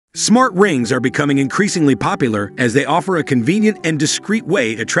Smart rings are becoming increasingly popular as they offer a convenient and discreet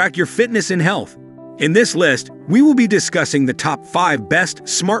way to track your fitness and health. In this list, we will be discussing the top 5 best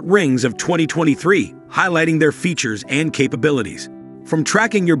smart rings of 2023, highlighting their features and capabilities. From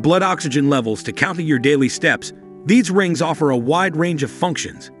tracking your blood oxygen levels to counting your daily steps, these rings offer a wide range of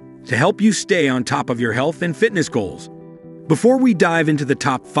functions to help you stay on top of your health and fitness goals. Before we dive into the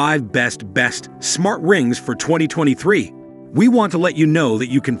top 5 best smart rings for 2023, we want to let you know that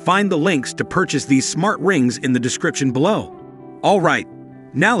you can find the links to purchase these smart rings in the description below. Alright,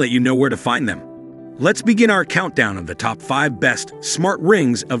 now that you know where to find them, let's begin our countdown of the top 5 best smart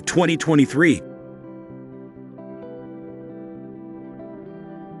rings of 2023.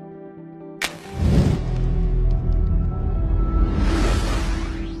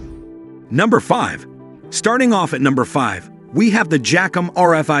 Number 5. Starting off at number 5, we have the Jakcom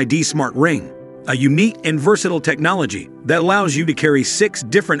RFID Smart Ring, a unique and versatile technology that allows you to carry 6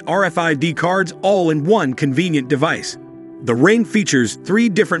 different RFID cards all in one convenient device. The ring features 3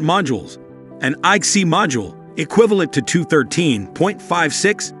 different modules: an IC module equivalent to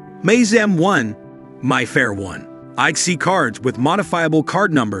 213.56 Maze M1, MyFair 1, IC cards with modifiable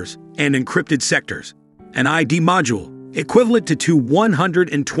card numbers and encrypted sectors, an ID module equivalent to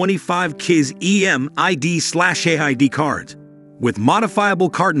 125 KIS EM ID/AID cards with modifiable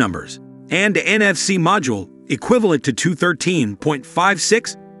card numbers, and an NFC module equivalent to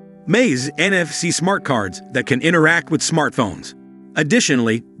 213.56 Maze NFC smart cards that can interact with smartphones.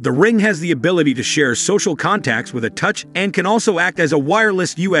 Additionally, the ring has the ability to share social contacts with a touch and can also act as a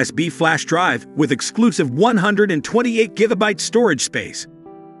wireless USB flash drive with exclusive 128 GB storage space.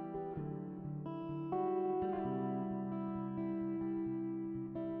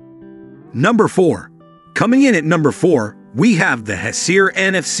 Number 4. Coming in at number 4, we have the Hecere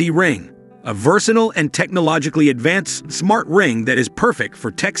NFC Ring, a versatile and technologically advanced smart ring that is perfect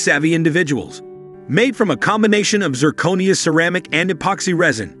for tech-savvy individuals. Made from a combination of zirconia ceramic and epoxy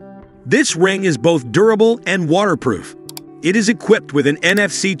resin, this ring is both durable and waterproof. It is equipped with an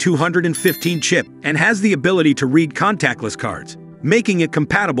NFC 215 chip and has the ability to read contactless cards, making it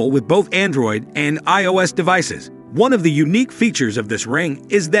compatible with both Android and iOS devices. One of the unique features of this ring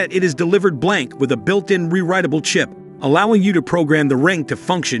is that it is delivered blank with a built-in rewritable chip, allowing you to program the ring to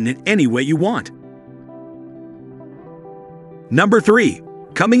function in any way you want. Number 3.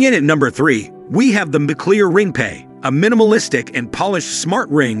 Coming in at number 3, we have the McLear RingPay, a minimalistic and polished smart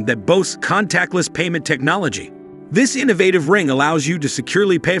ring that boasts contactless payment technology. This innovative ring allows you to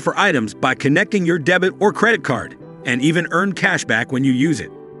securely pay for items by connecting your debit or credit card, and even earn cash back when you use it.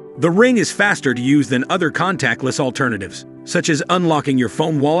 The ring is faster to use than other contactless alternatives, such as unlocking your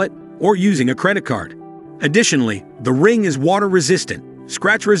phone wallet or using a credit card. Additionally, the ring is water-resistant,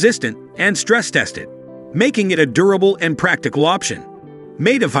 scratch-resistant, and stress-tested, making it a durable and practical option.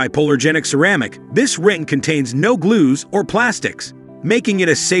 Made of hypoallergenic ceramic, this ring contains no glues or plastics, making it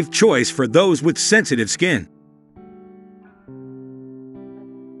a safe choice for those with sensitive skin.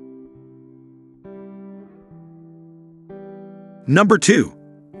 Number 2.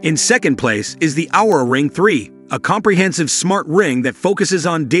 In second place is the Oura Ring 3, a comprehensive smart ring that focuses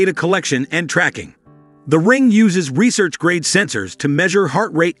on data collection and tracking. The ring uses research-grade sensors to measure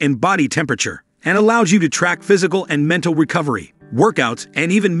heart rate and body temperature, and allows you to track physical and mental recovery, workouts,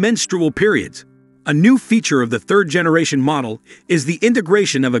 and even menstrual periods. A new feature of the third-generation model is the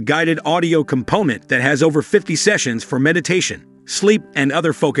integration of a guided audio component that has over 50 sessions for meditation, sleep, and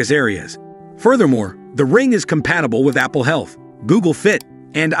other focus areas. Furthermore, the ring is compatible with Apple Health, Google Fit,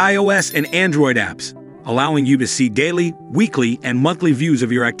 and iOS and Android apps, allowing you to see daily, weekly, and monthly views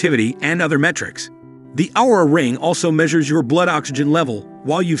of your activity and other metrics. The Oura Ring also measures your blood oxygen level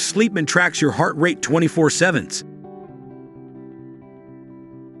while you sleep and tracks your heart rate 24/7.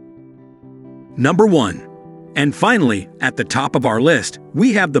 Number 1. And finally, at the top of our list,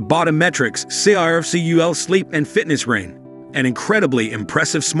 we have the BodiMetrics CIRCUL Sleep and Fitness Ring, an incredibly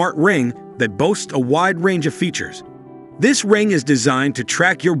impressive smart ring that boasts a wide range of features. This ring is designed to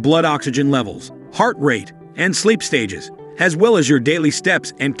track your blood oxygen levels, heart rate, and sleep stages, as well as your daily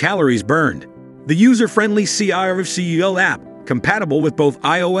steps and calories burned. The user-friendly CIRCUL app, compatible with both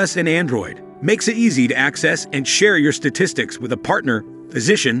iOS and Android, makes it easy to access and share your statistics with a partner,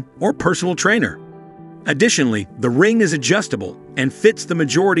 physician, or personal trainer. Additionally, the ring is adjustable and fits the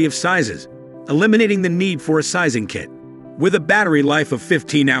majority of sizes, eliminating the need for a sizing kit. With a battery life of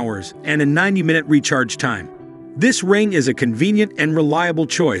 15 hours and a 90-minute recharge time, this ring is a convenient and reliable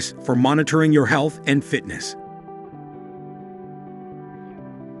choice for monitoring your health and fitness.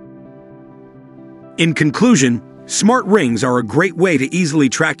 In conclusion, smart rings are a great way to easily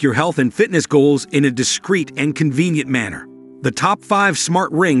track your health and fitness goals in a discreet and convenient manner. The top 5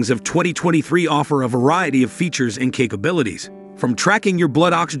 smart rings of 2023 offer a variety of features and capabilities, from tracking your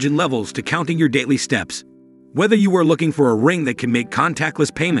blood oxygen levels to counting your daily steps. Whether you are looking for a ring that can make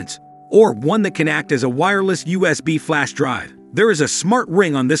contactless payments or one that can act as a wireless USB flash drive, there is a smart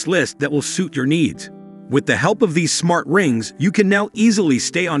ring on this list that will suit your needs. With the help of these smart rings, you can now easily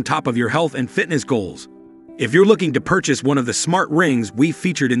stay on top of your health and fitness goals. If you're looking to purchase one of the smart rings we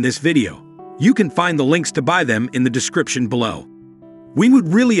featured in this video, you can find the links to buy them in the description below. We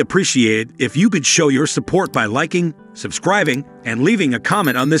would really appreciate it if you could show your support by liking, subscribing, and leaving a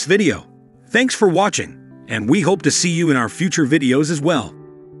comment on this video. Thanks for watching, and we hope to see you in our future videos as well.